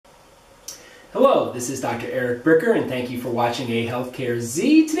Hello, this is Dr. Eric Bricker, and thank you for watching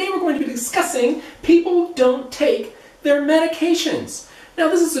AHealthcareZ. Today we're going to be discussing people don't take their medications. Now,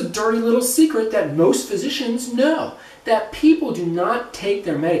 this is a dirty little secret that most physicians know, that people do not take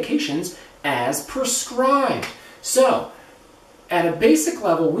their medications as prescribed. So, at a basic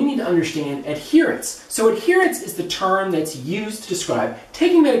level, we need to understand adherence. So adherence is the term that's used to describe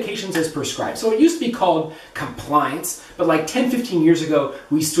taking medications as prescribed. So it used to be called compliance, but like 10-15 years ago,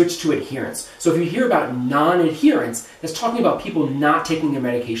 we switched to adherence. So if you hear about non-adherence, that's talking about people not taking their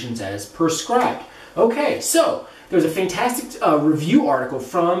medications as prescribed. Okay, so there's a fantastic review article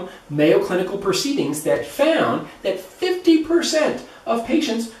from Mayo Clinical Proceedings that found that 50% of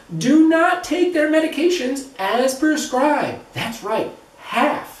patients do not take their medications as prescribed. That's right,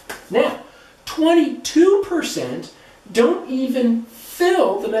 half. Now, 22% don't even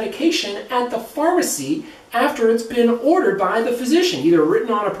fill the medication at the pharmacy after it's been ordered by the physician, either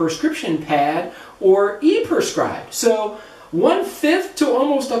written on a prescription pad or e-prescribed. So 1/5 to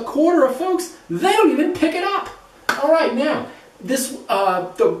almost a quarter of folks, they don't even pick it up. All right, now,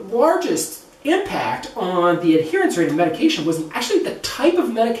 the largest impact on the adherence rate of medication was actually the type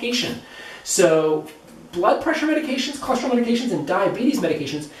of medication. So blood pressure medications, cholesterol medications, and diabetes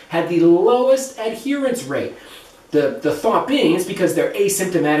medications had the lowest adherence rate. The thought being is because they're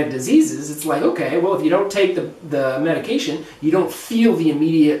asymptomatic diseases, it's like, okay, well, if you don't take the medication, you don't feel the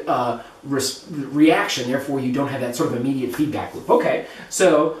immediate reaction, therefore you don't have that sort of immediate feedback loop. Okay,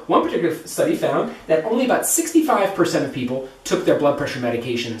 so one particular study found that only about 65% of people took their blood pressure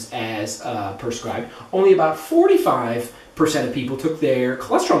medications as prescribed. Only about 45% of people took their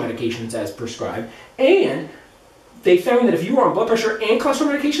cholesterol medications as prescribed. And they found that if you were on blood pressure and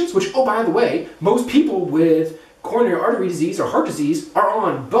cholesterol medications, which, oh, by the way, most people with coronary artery disease or heart disease are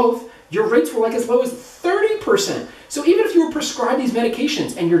on both, your rates were like as low as 30%. So even if you were prescribed these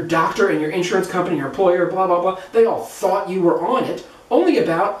medications and your doctor and your insurance company, your employer, blah, blah, blah, they all thought you were on it, only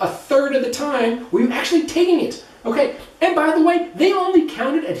about a third of the time were you actually taking it. Okay, and by the way, they only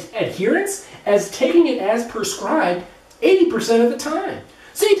counted adherence as taking it as prescribed 80% of the time.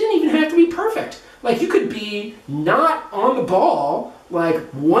 So you didn't even have to be perfect. Like, you could be not on the ball like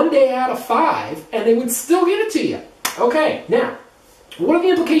 1 day out of 5 and they would still give it to you. Okay, now, what are the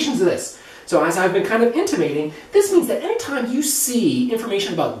implications of this? So as I've been kind of intimating, this means that anytime you see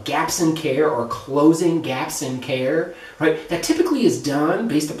information about gaps in care or closing gaps in care, right, that typically is done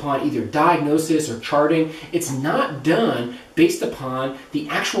based upon either diagnosis or charting. It's not done based upon the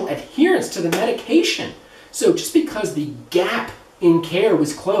actual adherence to the medication. So just because the gap in care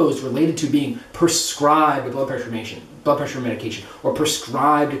was closed related to being prescribed a blood pressure medication or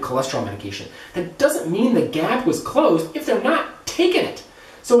prescribed a cholesterol medication, that doesn't mean the gap was closed if they're not taking it.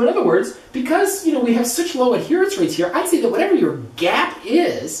 So in other words, because we have such low adherence rates here, I'd say that whatever your gap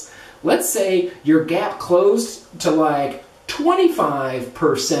is, let's say your gap closed to like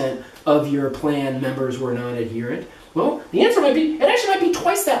 25% of your plan members were non-adherent, well, the answer might be, it actually might be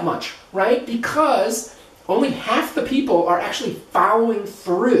twice that much, right? Because only half the people are actually following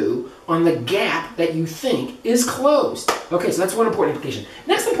through on the gap that you think is closed. Okay, so that's one important implication.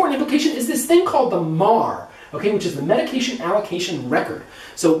 Next important implication is this thing called the MAR, okay, which is the medication allocation record.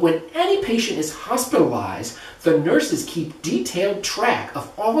 So when any patient is hospitalized, the nurses keep detailed track of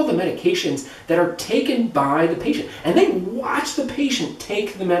all the medications that are taken by the patient, and they watch the patient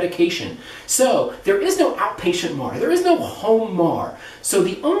take the medication. So there is no outpatient MAR, there is no home MAR. So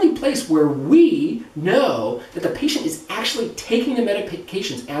the only place where we know that the patient is actually taking the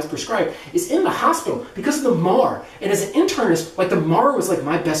medications as prescribed is in the hospital because of the MAR. And as an internist, like, the MAR was like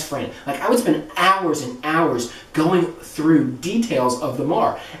my best friend. Like, I would spend hours and hours going through details of the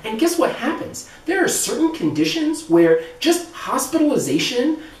MAR. And guess what happens? There are certain conditions where just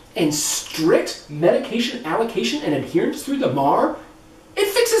hospitalization and strict medication allocation and adherence through the MAR, it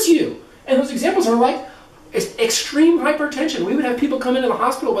fixes you. And those examples are like extreme hypertension. We would have people come into the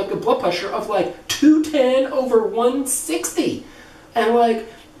hospital with like a blood pressure of like 210/160. And like,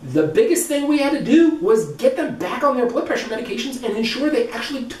 the biggest thing we had to do was get them back on their blood pressure medications and ensure they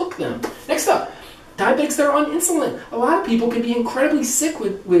actually took them. Next up, diabetics that are on insulin. A lot of people can be incredibly sick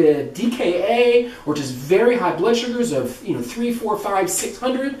with DKA or just very high blood sugars of 3, 4, 5,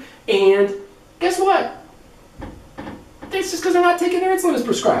 600. And guess what? It's just because they're not taking their insulin as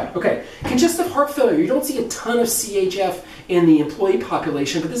prescribed. Okay, congestive heart failure. You don't see a ton of CHF in the employee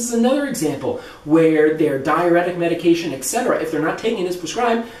population, but this is another example where their diuretic medication, etc., if they're not taking it as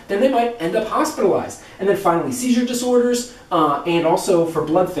prescribed, then they might end up hospitalized. And then finally, seizure disorders, and also for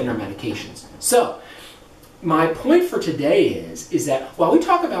blood thinner medications. So my point for today is that while we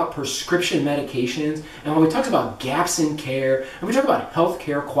talk about prescription medications and while we talk about gaps in care and we talk about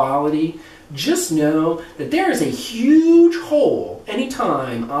healthcare quality, just know that there is a huge hole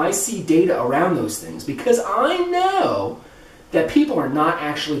anytime I see data around those things, because I know that people are not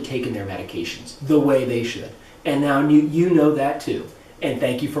actually taking their medications the way they should. And now you know that too. And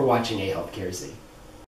thank you for watching AHealthcareZ.